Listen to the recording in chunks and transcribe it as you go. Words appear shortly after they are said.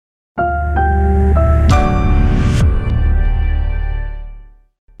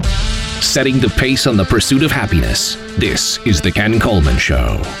setting the pace on the pursuit of happiness. This is The Ken Coleman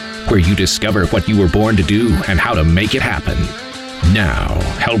Show, where you discover what you were born to do and how to make it happen. Now,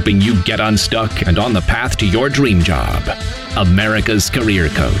 helping you get unstuck and on the path to your dream job, America's career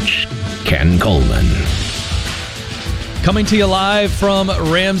coach, Ken Coleman. Coming to you live from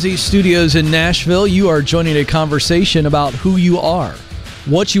Ramsey Studios in Nashville, you are joining a conversation about who you are,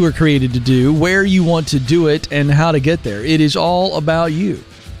 what you were created to do, where you want to do it, and how to get there. It is all about you.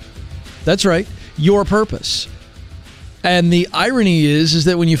 That's right, your purpose. And the irony is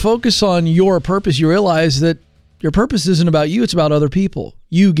that when you focus on your purpose, you realize that your purpose isn't about you, it's about other people,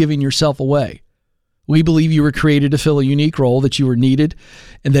 you giving yourself away. We believe you were created to fill a unique role, that you were needed,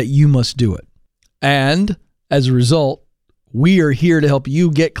 and that you must do it. And as a result, we are here to help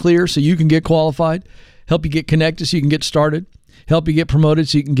you get clear so you can get qualified, help you get connected so you can get started, help you get promoted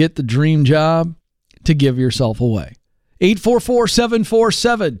so you can get the dream job, to give yourself away.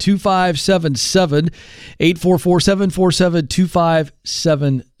 844-747-2577,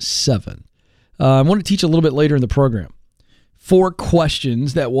 844-747-2577. I want to teach a little bit later in the program 4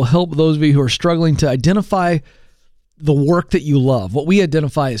 questions that will help those of you who are struggling to identify the work that you love, what we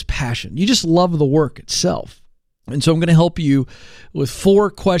identify as passion. You just love the work itself. And so I'm going to help you with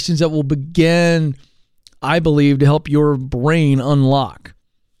 4 questions that will begin, I believe, to help your brain unlock.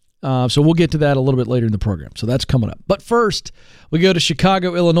 So we'll get to that a little bit later in the program. So that's coming up. But first, we go to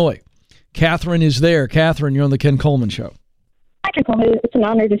Chicago, Illinois. Catherine is there. Catherine, you're on the Ken Coleman Show. Hi, Ken Coleman. It's an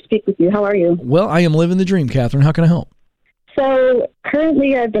honor to speak with you. How are you? Well, I am living the dream, Catherine. How can I help? So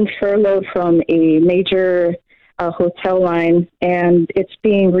currently I've been furloughed from a major hotel line, and it's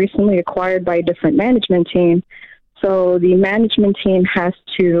being recently acquired by a different management team. So the management team has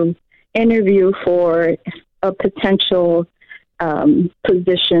to interview for a potential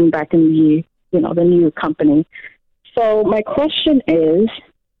position back in the new company. So my question is,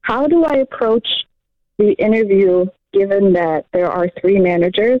 how do I approach the interview given that there are 3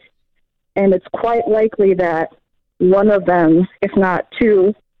 managers, and it's quite likely that one of them, if not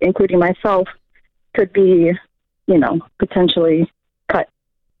 2, including myself, could be, potentially cut.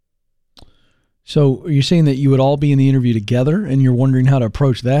 So are you saying that you would all be in the interview together and you're wondering how to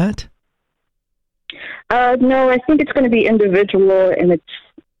approach that? No, I think it's going to be individual, and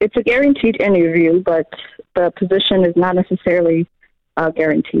it's a guaranteed interview, but the position is not necessarily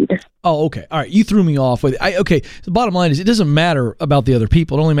guaranteed. Oh, okay. All right. You threw me off with okay. The bottom line is it doesn't matter about the other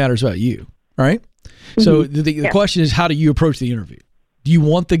people. It only matters about you. All right. Mm-hmm. So the question is, how do you approach the interview? Do you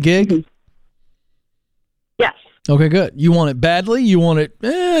want the gig? Mm-hmm. Yes. Okay, good. You want it badly? You want it,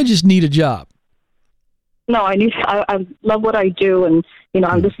 I just need a job. No, I love what I do, and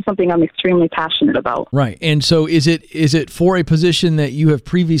this is something I'm extremely passionate about. Right. And so is it for a position that you have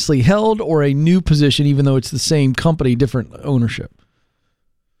previously held, or a new position, even though it's the same company, different ownership?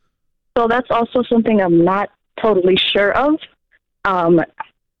 So that's also something I'm not totally sure of. I'm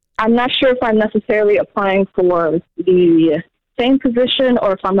not sure if I'm necessarily applying for the same position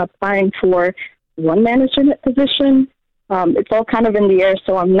or if I'm applying for one management position. It's all kind of in the air,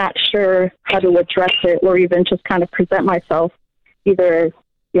 so I'm not sure how to address it or even just kind of present myself. Either,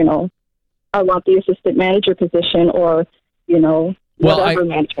 I want the assistant manager position or, whatever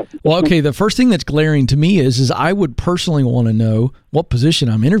management position. Well, okay, the first thing that's glaring to me is I would personally want to know what position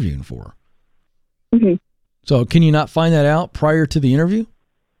I'm interviewing for. Mm-hmm. So can you not find that out prior to the interview?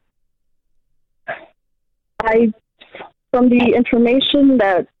 From the information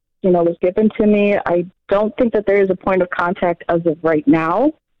that, was given to me, I don't think that there is a point of contact as of right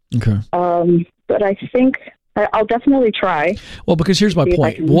now. Okay. But I think I'll definitely try. Well, because here's my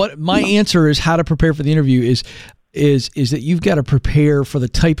point. What my answer is, how to prepare for the interview is that you've got to prepare for the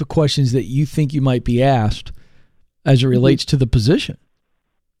type of questions that you think you might be asked as it relates to the position.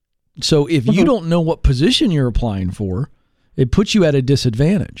 So if you don't know what position you're applying for, it puts you at a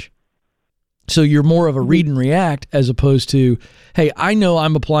disadvantage. So you're more of a read and react as opposed to, hey, I know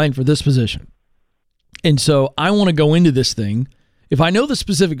I'm applying for this position. And so I want to go into this thing. If I know the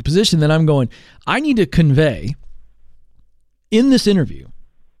specific position, then I'm going, I need to convey in this interview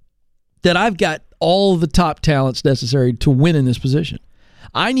that I've got all the top talents necessary to win in this position.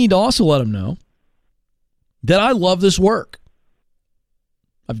 I need to also let them know that I love this work.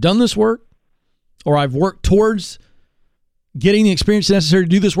 I've done this work, or I've worked towards getting the experience necessary to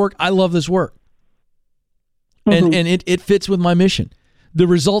do this work. I love this work. And it fits with my mission. The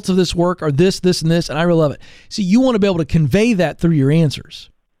results of this work are this, and this, and I really love it. See, you want to be able to convey that through your answers.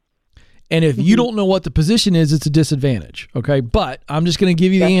 And if you don't know what the position is, it's a disadvantage, okay? But I'm just going to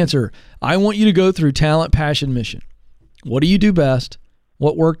give you the answer. I want you to go through talent, passion, mission. What do you do best?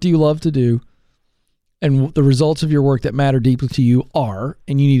 What work do you love to do? and the results of your work that matter deeply to you are,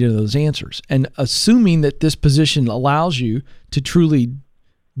 and you need to know those answers. And assuming that this position allows you to truly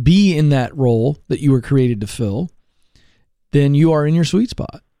be in that role that you were created to fill, then you are in your sweet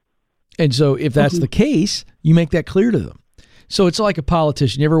spot. And so if that's the case, you make that clear to them. So it's like a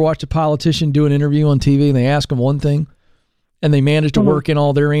politician. You ever watched a politician do an interview on TV and they ask them one thing and they manage to work in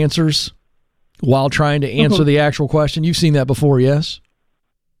all their answers while trying to answer the actual question? You've seen that before, yes?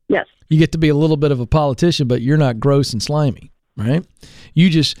 Yes. You get to be a little bit of a politician, but you're not gross and slimy, right?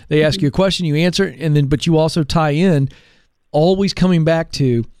 They ask you a question, you answer it, but you also tie in, always coming back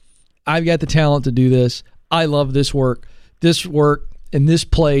to, I've got the talent to do this. I love this work. This work in this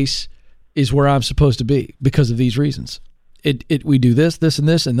place is where I'm supposed to be because of these reasons. We do this, and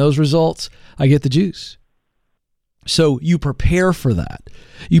this, and those results, I get the juice. So you prepare for that.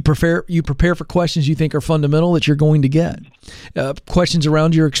 You prepare for questions you think are fundamental that you're going to get. Questions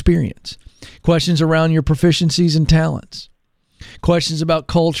around your experience. Questions around your proficiencies and talents. Questions about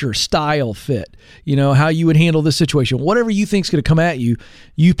culture, style, fit. How you would handle this situation. Whatever you think is going to come at you,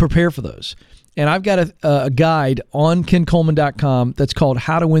 you prepare for those. And I've got a guide on kencoleman.com that's called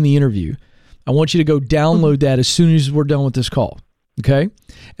How to Win the Interview. I want you to go download that as soon as we're done with this call. Okay?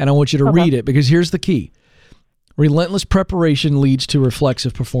 And I want you to read it, because here's the key. Relentless preparation leads to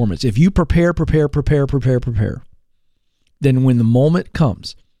reflexive performance. If you prepare, then when the moment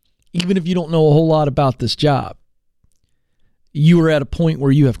comes, even if you don't know a whole lot about this job, you are at a point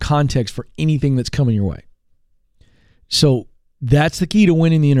where you have context for anything that's coming your way. So that's the key to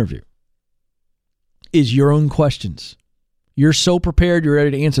winning the interview, is your own questions. You're so prepared, you're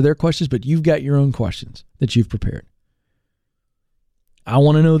ready to answer their questions, but you've got your own questions that you've prepared. I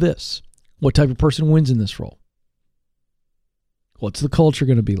want to know this. What type of person wins in this role? What's the culture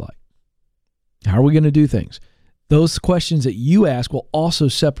going to be like? How are we going to do things? Those questions that you ask will also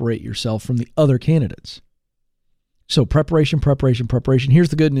separate yourself from the other candidates. So preparation. Here's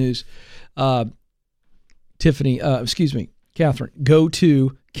the good news. Catherine, go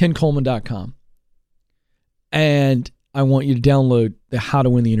to kencoleman.com. And I want you to download the How to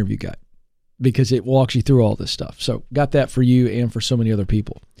Win the Interview guide, because it walks you through all this stuff. So got that for you and for so many other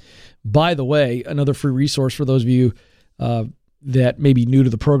people. By the way, another free resource for those of you that may be new to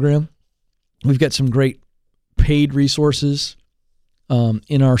the program, we've got some great paid resources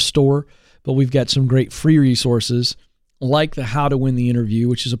in our store, but we've got some great free resources like the How to Win the Interview,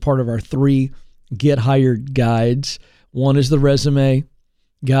 which is a part of our 3 Get Hired guides. One is the resume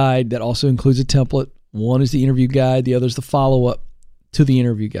guide that also includes a template. One is the interview guide. The other is the follow-up to the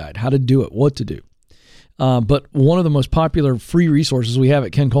interview guide, how to do it, what to do. But one of the most popular free resources we have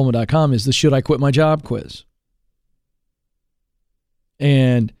at kencoleman.com is the Should I Quit My Job quiz.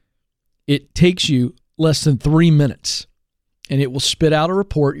 And it takes you less than 3 minutes, and it will spit out a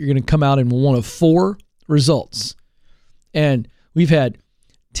report. You're going to come out in one of 4 results. And we've had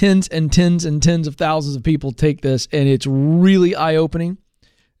tens and tens and tens of thousands of people take this, and it's really eye-opening.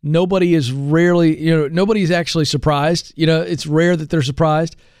 Nobody's actually surprised. It's rare that they're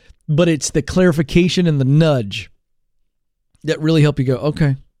surprised, but it's the clarification and the nudge that really help you go,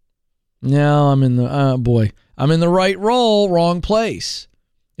 okay, now I'm in the right role, wrong place.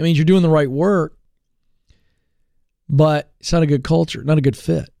 It means you're doing the right work, but it's not a good culture, not a good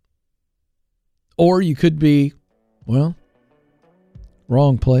fit. Or you could be,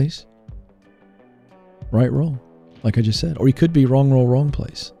 wrong place, right role. Like I just said. Or you could be wrong role, wrong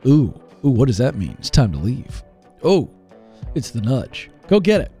place. Ooh, what does that mean? It's time to leave. Oh, it's the nudge. Go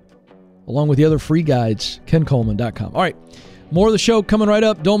get it. Along with the other free guides, kencoleman.com. All right, more of the show coming right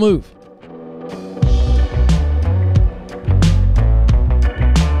up. Don't move.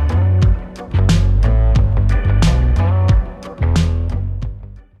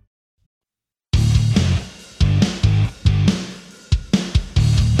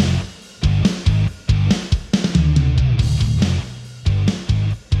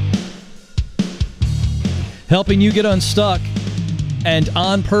 Helping you get unstuck and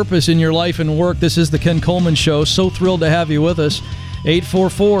on purpose in your life and work. This is the Ken Coleman Show. So thrilled to have you with us.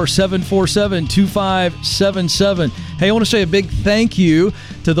 844-747-2577. Hey, I want to say a big thank you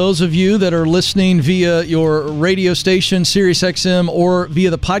to those of you that are listening via your radio station, SiriusXM, or via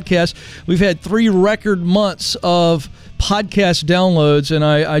the podcast. We've had 3 record months of podcast downloads, and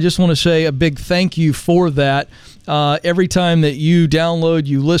I just want to say a big thank you for that. Every time that you download,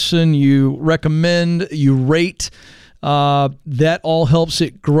 you listen, you recommend, you rate, That all helps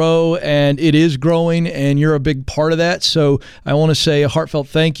it grow, and it is growing, and you're a big part of that. So I want to say a heartfelt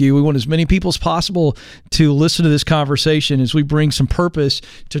thank you. We want as many people as possible to listen to this conversation as we bring some purpose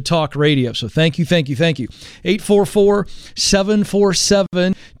to talk radio. So thank you, thank you, thank you.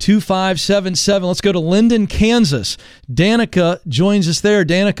 844-747-2577. Let's go to Linden, Kansas. Danica joins us there.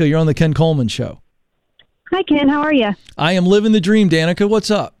 Danica, you're on the Ken Coleman Show. Hi, Ken. How are you? I am living the dream, Danica. What's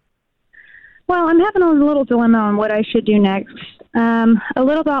up? Well, I'm having a little dilemma on what I should do next. A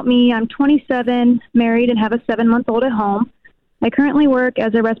little about me. I'm 27, married, and have a 7-month-old at home. I currently work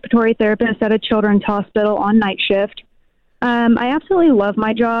as a respiratory therapist at a children's hospital on night shift. I absolutely love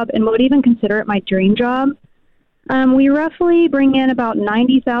my job and would even consider it my dream job. We roughly bring in about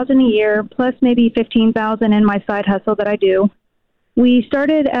 $90,000 a year, plus maybe $15,000 in my side hustle that I do. We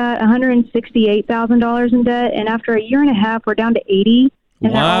started at $168,000 in debt, and after a year and a half, we're down to $80,000,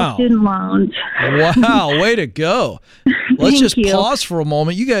 and they're all student loans. Wow, way to go. Let's just pause for a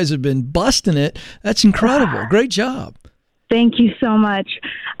moment. You guys have been busting it. That's incredible. Great job. Thank you so much.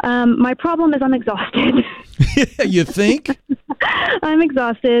 My problem is I'm exhausted. You think? I'm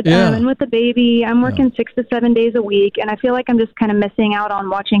exhausted. Yeah. And with the baby, I'm working 6 to 7 days a week, and I feel like I'm just kind of missing out on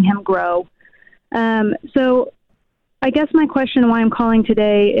watching him grow. So I guess my question why I'm calling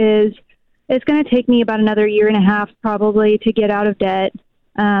today is it's going to take me about another year and a half probably to get out of debt,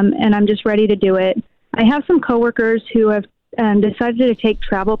 and I'm just ready to do it. I have some coworkers who have decided to take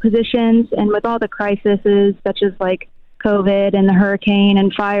travel positions, and with all the crises such as like COVID and the hurricane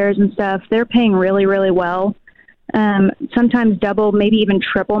and fires and stuff, they're paying really, really well. Sometimes double, maybe even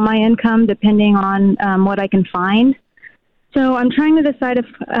triple my income depending on what I can find. So I'm trying to decide if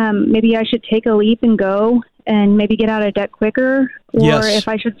maybe I should take a leap and go and maybe get out of debt quicker, or if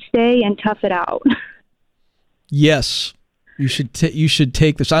I should stay and tough it out. Yes, you should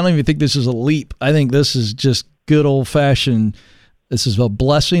take this. I don't even think this is a leap. I think this is just good old-fashioned. This is a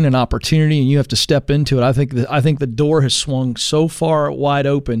blessing, an opportunity, and you have to step into it. I think the door has swung so far wide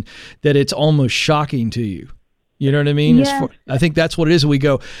open that it's almost shocking to you. You know what I mean? Yeah. I think that's what it is. We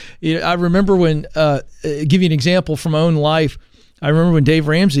go. I remember when, give you an example from my own life. I remember when Dave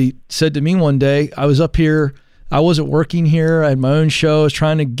Ramsey said to me one day, I was up here, I wasn't working here, I had my own show, I was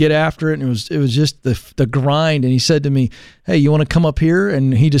trying to get after it, and it was just the grind. And he said to me, hey, you want to come up here?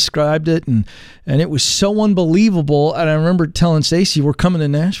 And he described it, and it was so unbelievable. And I remember telling Stacy, we're coming to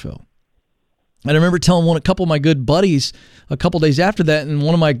Nashville. And I remember telling a couple of my good buddies a couple of days after that, and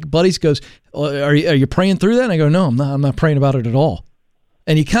one of my buddies goes, are you praying through that? And I go, no, I'm not praying about it at all.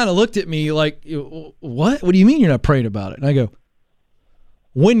 And he kind of looked at me like, what? What do you mean you're not praying about it? And I go,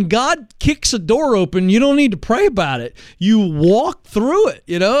 when God kicks a door open, you don't need to pray about it. You walk through it,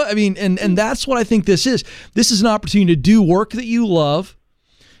 you know? I mean, and that's what I think this is. This is an opportunity to do work that you love,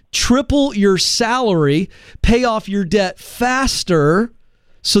 triple your salary, pay off your debt faster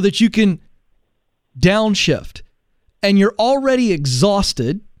so that you can downshift. And you're already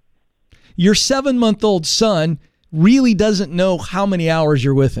exhausted. Your 7-month-old son really doesn't know how many hours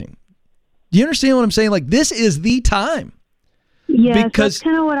you're with him. Do you understand what I'm saying? Like, this is the time. Yeah, that's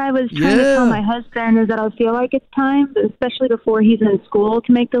kind of what I was trying to tell my husband, is that I feel like it's time, especially before he's in school,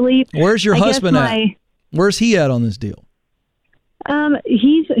 to make the leap. Where's your husband at? Where's he at on this deal?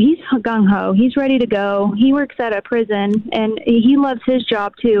 He's gung-ho. He's ready to go. He works at a prison, and he loves his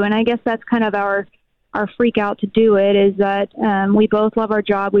job too. And I guess that's kind of our freak out to do it, is that we both love our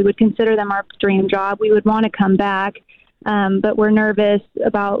job. We would consider them our dream job. We would want to come back. But we're nervous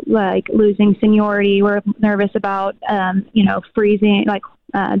about like losing seniority. We're nervous about, freezing, like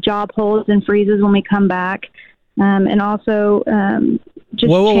job holds and freezes when we come back. And also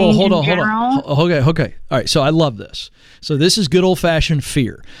just hold on. Okay. All right. So I love this. So this is good old fashioned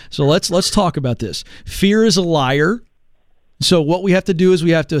fear. So let's talk about this. Fear is a liar. So what we have to do is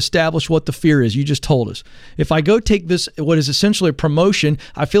we have to establish what the fear is. You just told us. If I go take this, what is essentially a promotion,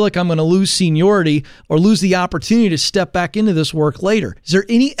 I feel like I'm going to lose seniority or lose the opportunity to step back into this work later. Is there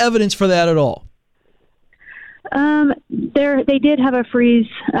any evidence for that at all? They did have a freeze.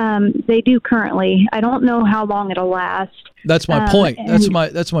 They do currently. I don't know how long it'll last. That's my point.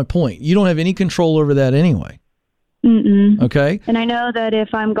 That's my point. You don't have any control over that anyway. Mm-mm. Okay. And I know that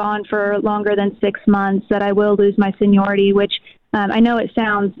if I'm gone for longer than 6 months, that I will lose my seniority, which I know it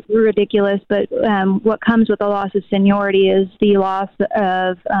sounds ridiculous, but what comes with the loss of seniority is the loss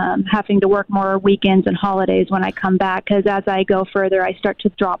of having to work more weekends and holidays when I come back, because as I go further, I start to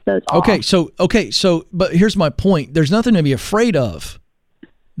drop those off. So, but here's my point. There's nothing to be afraid of.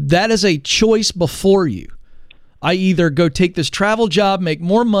 That is a choice before you. I either go take this travel job, make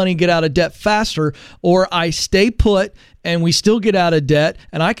more money, get out of debt faster, or I stay put and we still get out of debt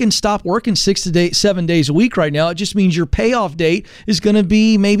and I can stop working 7 days a week right now. It just means your payoff date is going to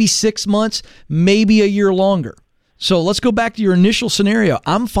be maybe 6 months, maybe a year longer. So let's go back to your initial scenario.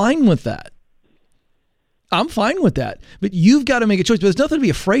 I'm fine with that. But you've got to make a choice. But there's nothing to be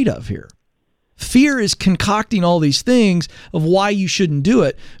afraid of here. Fear is concocting all these things of why you shouldn't do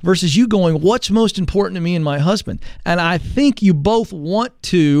it versus you going, what's most important to me and my husband? And I think you both want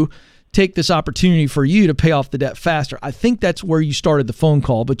to take this opportunity for you to pay off the debt faster. I think that's where you started the phone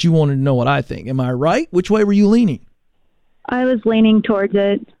call, but you wanted to know what I think. Am I right? Which way were you leaning? I was leaning towards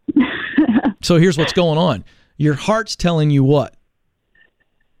it. So here's what's going on. Your heart's telling you what?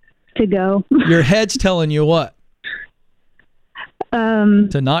 To go. Your head's telling you what?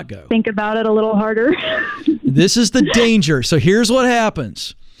 To not go. Think about it a little harder. This is the danger. So here's what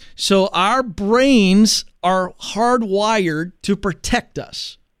happens. So our brains are hardwired to protect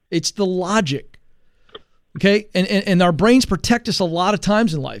us. It's the logic. Okay? And our brains protect us a lot of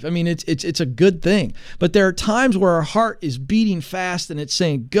times in life. I mean, it's a good thing. But there are times where our heart is beating fast and it's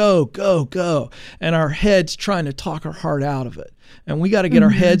saying, go, go, go. And our head's trying to talk our heart out of it. And we got to get our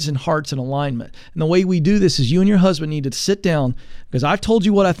heads and hearts in alignment. And the way we do this is you and your husband need to sit down, because I've told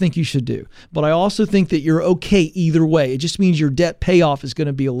you what I think you should do. But I also think that you're okay either way. It just means your debt payoff is going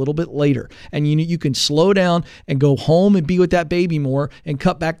to be a little bit later. And you can slow down and go home and be with that baby more and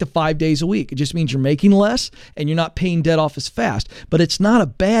cut back to 5 days a week. It just means you're making less and you're not paying debt off as fast. But it's not a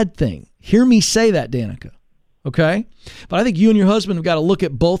bad thing. Hear me say that, Danica. Okay? But I think you and your husband have got to look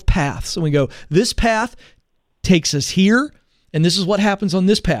at both paths. And we go, this path takes us here. And this is what happens on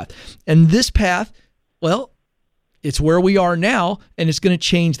this path. And this path, well, it's where we are now, and it's going to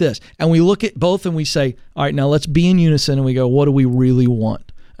change this. And we look at both and we say, all right, now let's be in unison. And we go, what do we really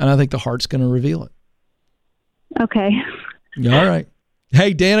want? And I think the heart's going to reveal it. Okay. All right.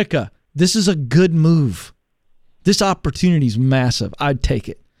 Hey, Danica, this is a good move. This opportunity is massive. I'd take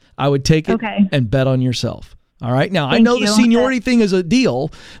it. I would take it and bet on yourself. All right. Now, I know the seniority thing is a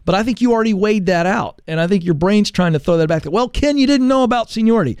deal, but I think you already weighed that out. And I think your brain's trying to throw that back. Well, Ken, you didn't know about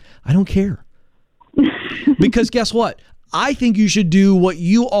seniority. I don't care. Because guess what? I think you should do what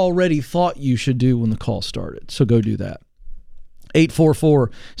you already thought you should do when the call started. So go do that.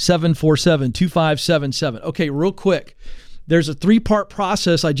 844-747-2577. Okay, real quick. There's a 3-part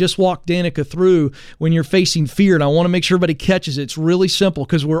process I just walked Danica through when you're facing fear, and I want to make sure everybody catches it. It's really simple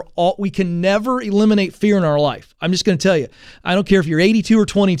because we can never eliminate fear in our life. I'm just going to tell you, I don't care if you're 82 or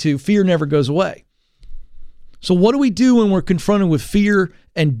 22, fear never goes away. So what do we do when we're confronted with fear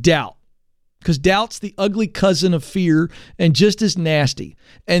and doubt? Because doubt's the ugly cousin of fear and just as nasty.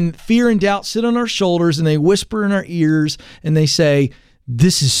 And fear and doubt sit on our shoulders and they whisper in our ears and they say,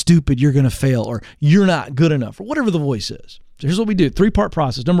 this is stupid, you're going to fail, or you're not good enough, or whatever the voice is. So here's what we do. 3-part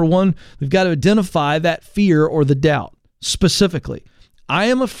process. Number 1, we've got to identify that fear or the doubt. Specifically, I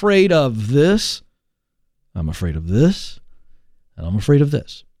am afraid of this, I'm afraid of this, and I'm afraid of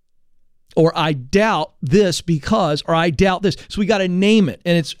this. Or I doubt this because, or I doubt this. So we got to name it.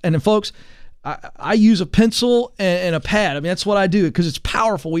 And folks, I use a pencil and a pad. I mean, that's what I do because it's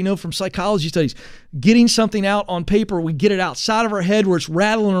powerful. We know from psychology studies, getting something out on paper, we get it outside of our head where it's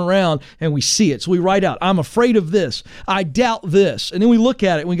rattling around and we see it. So we write out, I'm afraid of this. I doubt this. And then we look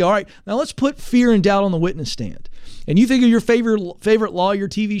at it and we go, all right, now let's put fear and doubt on the witness stand. And you think of your favorite lawyer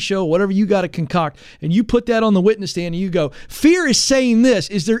TV show, whatever you got to concoct, and you put that on the witness stand and you go, fear is saying this.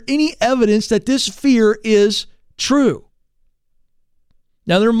 Is there any evidence that this fear is true?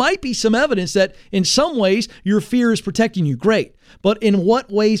 Now, there might be some evidence that in some ways your fear is protecting you. Great. But in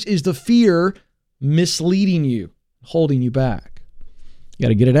what ways is the fear misleading you, holding you back? You got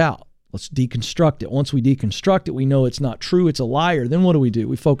to get it out. Let's deconstruct it. Once we deconstruct it, we know it's not true. It's a liar. Then what do?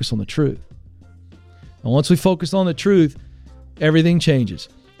 We focus on the truth. And once we focus on the truth, everything changes.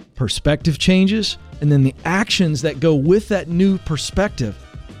 Perspective changes. And then the actions that go with that new perspective.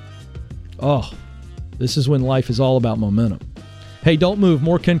 Oh, this is when life is all about momentum. Hey, don't move.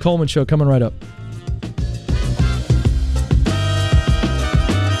 More Ken Coleman Show coming right up.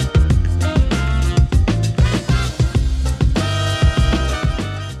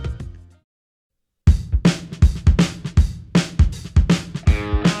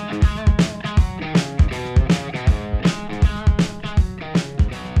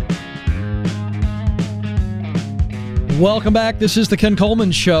 Welcome back. This is the Ken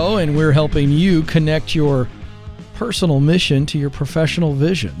Coleman Show, and we're helping you connect your personal mission to your professional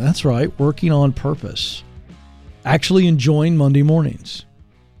vision. That's right, working on purpose. Actually enjoying Monday mornings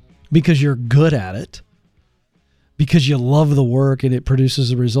because you're good at it, because you love the work and it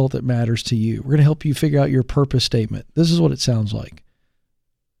produces a result that matters to you. We're going to help you figure out your purpose statement. This is what it sounds like.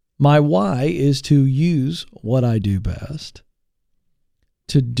 My why is to use what I do best,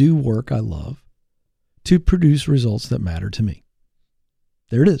 to do work I love, to produce results that matter to me.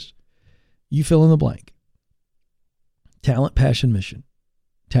 There it is. You fill in the blank. Talent, passion, mission.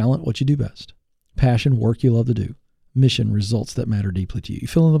 Talent, what you do best. Passion, work you love to do. Mission, results that matter deeply to you. You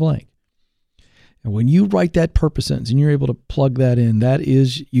fill in the blank. And when you write that purpose sentence and you're able to plug that in, that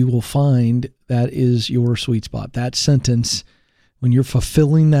is, you will find that is your sweet spot. That sentence, when you're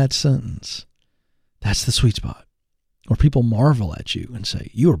fulfilling that sentence, that's the sweet spot. Or people marvel at you and say,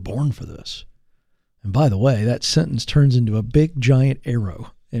 you were born for this. And by the way, that sentence turns into a big giant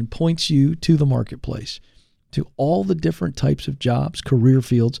arrow and points you to the marketplace, to all the different types of jobs, career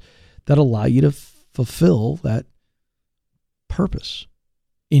fields that allow you to fulfill that purpose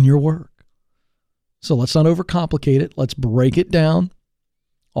in your work. So let's not overcomplicate it. Let's break it down.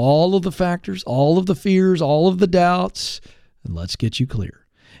 All of the factors, all of the fears, all of the doubts, and let's get you clear.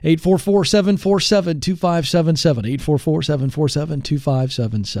 844-747-2577.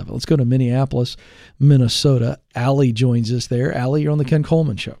 844-747-2577. Let's go to Minneapolis, Minnesota. Allie joins us there. Allie, you're on the Ken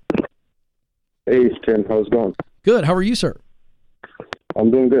Coleman Show. Hey, Ken. How's it going? Good. How are you, sir?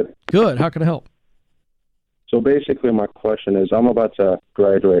 I'm doing good. Good. How can I help? So basically my question is, I'm about to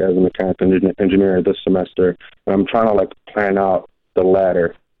graduate as a mechanical engineer this semester, and I'm trying to plan out the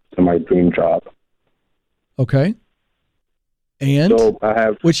ladder to my dream job. Okay. And so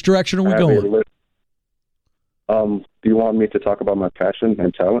which direction are we going? Do you want me to talk about my passion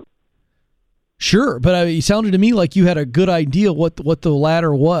and talent? Sure, but it sounded to me like you had a good idea what the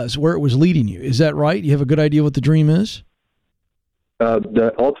ladder was, where it was leading you. Is that right? You have a good idea what the dream is?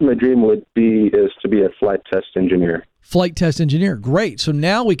 The ultimate dream is to be a flight test engineer. Flight test engineer. Great. So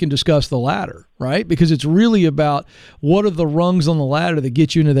now we can discuss the ladder, right? Because it's really about what are the rungs on the ladder that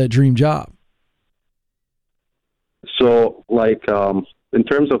get you into that dream job. So, in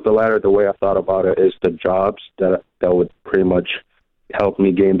terms of the ladder, the way I thought about it is the jobs that would pretty much help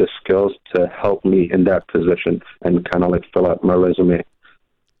me gain the skills to help me in that position and kind of fill out my resume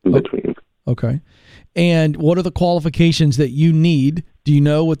in between. Okay. And what are the qualifications that you need? Do you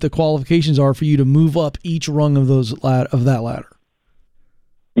know what the qualifications are for you to move up each rung of that ladder?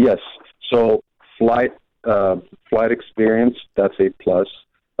 Yes. So flight experience, that's a plus.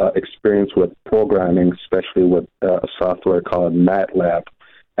 Experience with programming, especially with a software called MATLAB,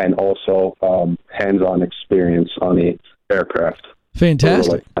 and also hands-on experience on the aircraft.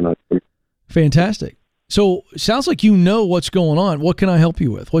 Fantastic. Fantastic. So it sounds like you know what's going on. What can I help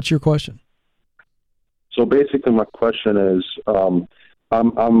you with? What's your question? So basically my question is, I'm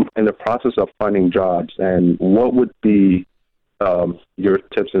in the process of finding jobs, and what would be your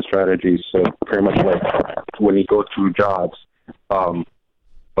tips and strategies? So pretty much when you go through jobs,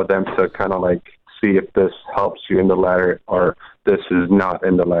 for them to kind of see if this helps you in the ladder or this is not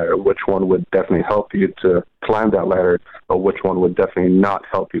in the ladder. Which one would definitely help you to climb that ladder, or which one would definitely not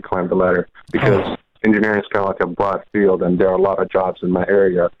help you climb the ladder? Because engineering is kind of a broad field, and there are a lot of jobs in my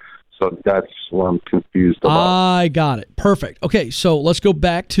area. So that's what I'm confused about. I got it. Perfect. Okay, so let's go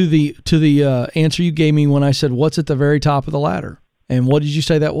back to the answer you gave me when I said what's at the very top of the ladder. And what did you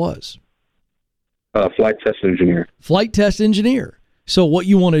say that was? Flight test engineer. Flight test engineer. So what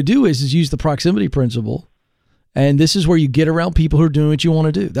you want to do is use the proximity principle, and this is where you get around people who are doing what you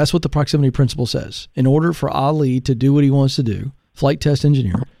want to do. That's what the proximity principle says. In order for Ali to do what he wants to do, flight test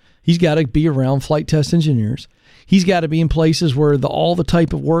engineer, he's got to be around flight test engineers. He's got to be in places where all the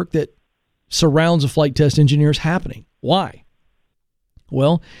type of work that surrounds a flight test engineer is happening. Why?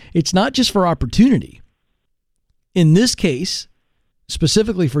 Well, it's not just for opportunity. In this case,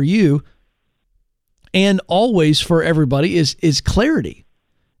 specifically for you, and always for everybody, is clarity.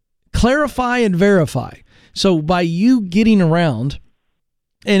 Clarify and verify. So by you getting around,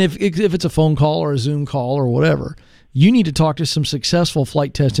 and if it's a phone call or a Zoom call or whatever, you need to talk to some successful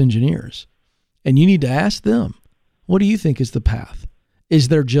flight test engineers, and you need to ask them, what do you think is the path? Is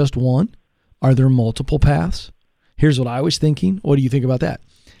there just one? Are there multiple paths? Here's what I was thinking. What do you think about that?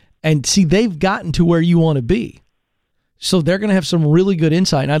 And see, they've gotten to where you want to be. So they're going to have some really good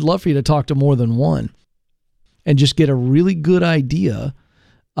insight, and I'd love for you to talk to more than one and just get a really good idea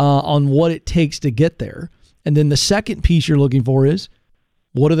on what it takes to get there. And then the second piece you're looking for is,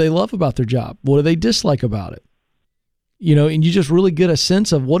 what do they love about their job? What do they dislike about it? And you just really get a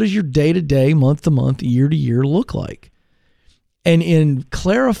sense of what does your day-to-day, month-to-month, year-to-year look like? And in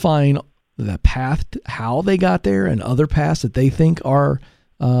clarifying the path, how they got there, and other paths that they think are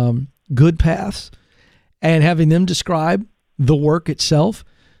good paths, and having them describe the work itself,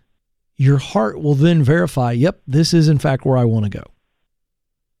 your heart will then verify, yep, this is in fact where I want to go.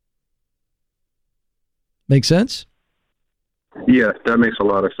 Make sense? Yeah, that makes a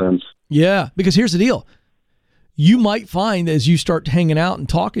lot of sense. Yeah, because here's the deal. You might find as you start hanging out and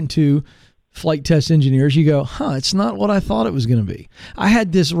talking to flight test engineers, you go, it's not what I thought it was going to be. I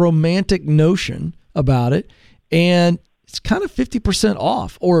had this romantic notion about it, and it's kind of 50%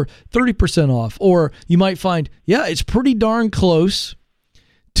 off or 30% off. Or you might find, it's pretty darn close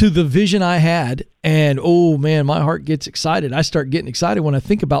to the vision I had. And, oh, man, my heart gets excited. I start getting excited when I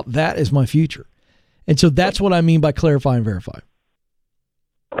think about that as my future. And so that's what I mean by clarify and verify.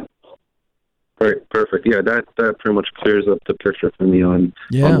 Right, perfect. Yeah, that pretty much clears up the picture for me on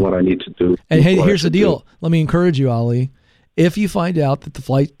what I need to do. And hey, here's the deal. Let me encourage you, Ali. If you find out that the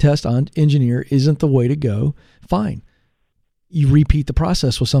flight test engineer isn't the way to go, fine. You repeat the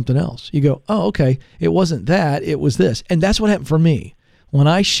process with something else. You go, oh, okay, it wasn't that, it was this. And that's what happened for me when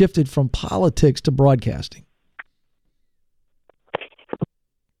I shifted from politics to broadcasting.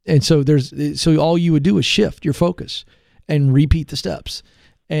 And so all you would do is shift your focus and repeat the steps.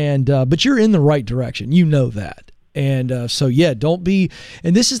 And but you're in the right direction. You know that. And don't be,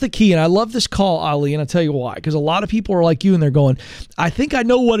 and this is the key. And I love this call, Ali, and I'll tell you why. Because a lot of people are like you and they're going, I think I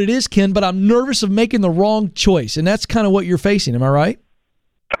know what it is, Ken, but I'm nervous of making the wrong choice. And that's kind of what you're facing. Am I right?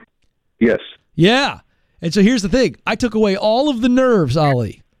 Yes. Yeah. And so here's the thing. I took away all of the nerves,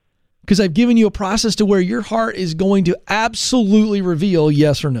 Ali, because I've given you a process to where your heart is going to absolutely reveal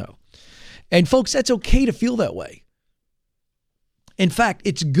yes or no. And folks, that's okay to feel that way. In fact,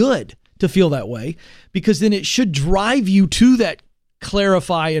 it's good to feel that way because then it should drive you to that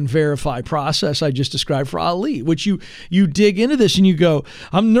clarify and verify process I just described for Ali, which you dig into this and you go,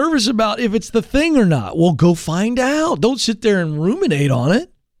 I'm nervous about if it's the thing or not. Well, go find out. Don't sit there and ruminate on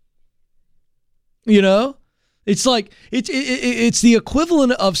it. You know, it's like it's the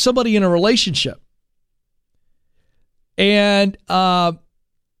equivalent of somebody in a relationship. And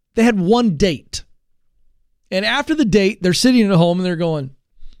they had one date. And after the date, they're sitting at home and they're going,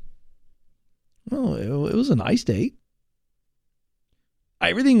 oh, it was a nice date.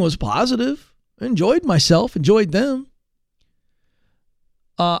 Everything was positive. I enjoyed myself, enjoyed them.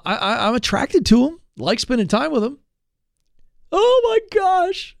 I'm attracted to them, like spending time with them. Oh my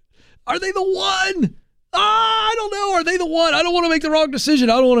gosh. Are they the one? I don't know. Are they the one? I don't want to make the wrong decision.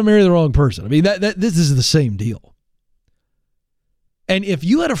 I don't want to marry the wrong person. I mean, this is the same deal. And if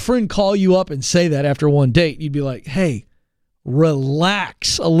you had a friend call you up and say that after one date, you'd be like, hey,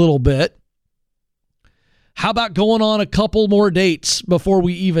 relax a little bit. How about going on a couple more dates before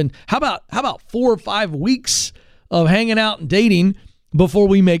we even, how about 4 or 5 weeks of hanging out and dating before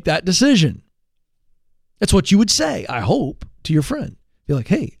we make that decision? That's what you would say, I hope, to your friend. Be like,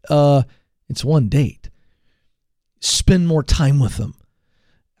 hey, it's one date. Spend more time with them.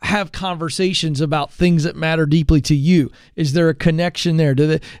 Have conversations about things that matter deeply to you. Is there a connection there?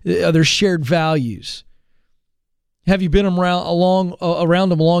 Are there shared values? Have you been around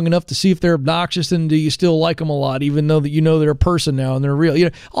them long enough to see if they're obnoxious, and do you still like them a lot, even though that you know they're a person now and they're real? You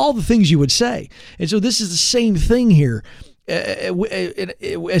know, all the things you would say. And so this is the same thing here.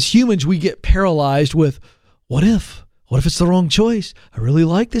 As humans, we get paralyzed with, what if? What if it's the wrong choice? I really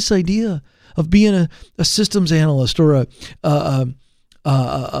like this idea of being a systems analyst or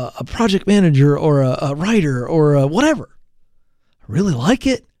a project manager or a writer or whatever. I really like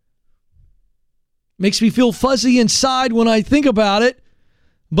it. Makes me feel fuzzy inside when I think about it,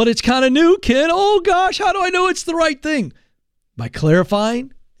 but it's kind of new, Ken. Oh gosh, how do I know it's the right thing? By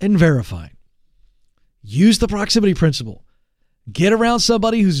clarifying and verifying. Use the proximity principle. Get around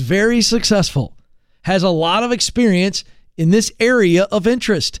somebody who's very successful, has a lot of experience in this area of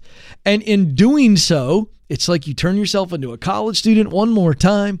interest. And in doing so, it's like you turn yourself into a college student one more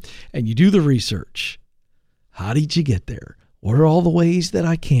time and you do the research. How did you get there? What are all the ways that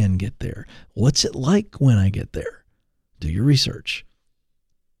I can get there? What's it like when I get there? Do your research.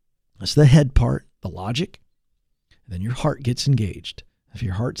 That's the head part, the logic. Then your heart gets engaged. If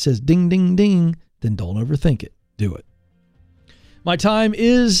your heart says ding, ding, ding, then don't overthink it. Do it. My time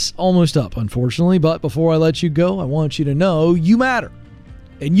is almost up, unfortunately, but before I let you go, I want you to know you matter.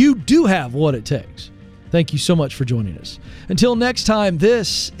 And you do have what it takes. Thank you so much for joining us. Until next time,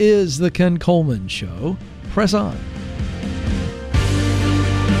 this is The Ken Coleman Show. Press on.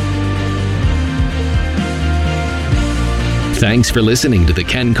 Thanks for listening to The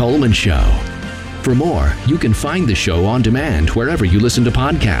Ken Coleman Show. For more, you can find the show on demand wherever you listen to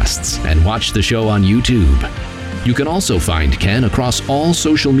podcasts and watch the show on YouTube. You can also find Ken across all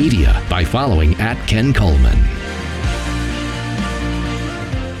social media by following @Ken Coleman.